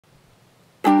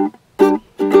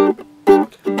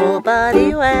whole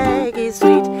body waggy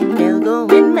sweet, tail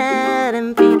going mad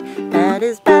and feet. Pat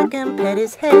his back and pet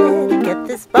his head. Get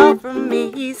this ball from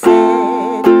me, he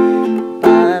said.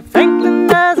 But Franklin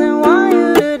doesn't want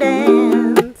you to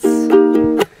dance.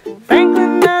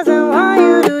 Franklin doesn't want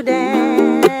you to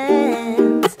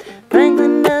dance.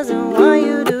 Franklin doesn't want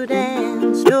you to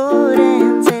dance. No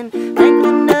dancing.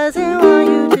 Franklin doesn't want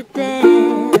you to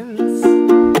dance.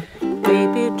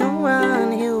 Baby, don't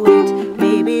run, he'll wait.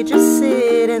 Maybe just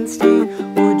sit and stay.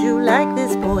 Would you like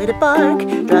this boy to bark?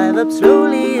 Drive up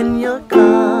slowly in your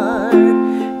car.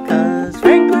 'Cause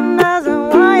Franklin doesn't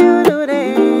want you to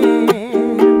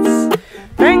dance.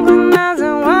 Franklin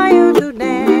doesn't want you to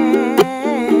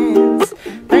dance.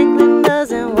 Franklin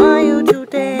doesn't want you to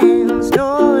dance. No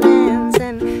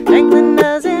dancing. Franklin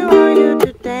doesn't want you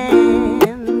to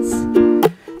dance.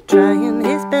 Trying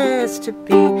his best to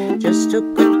be just a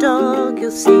good dog,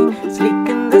 you'll see. Sleek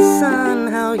in the sun,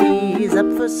 how he's up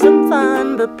for some fun.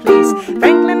 But please,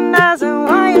 Franklin doesn't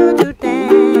want you to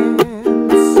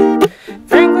dance.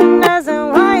 Franklin doesn't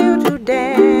want you to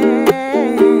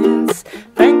dance.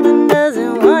 Franklin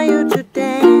doesn't want you to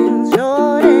dance.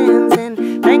 You're dancing.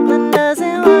 Franklin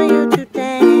doesn't want you to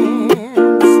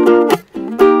dance.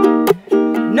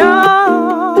 No,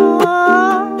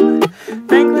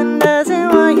 Franklin doesn't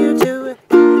want you to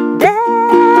dance.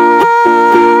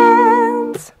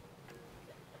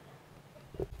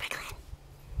 Franklin.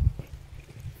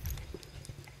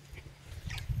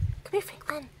 Come here,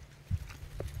 Franklin.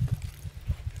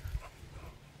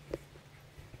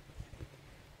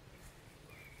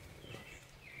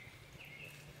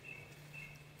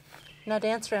 Now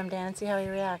dance for him, Dan, and see how he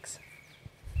reacts.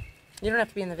 You don't have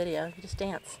to be in the video, you just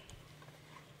dance.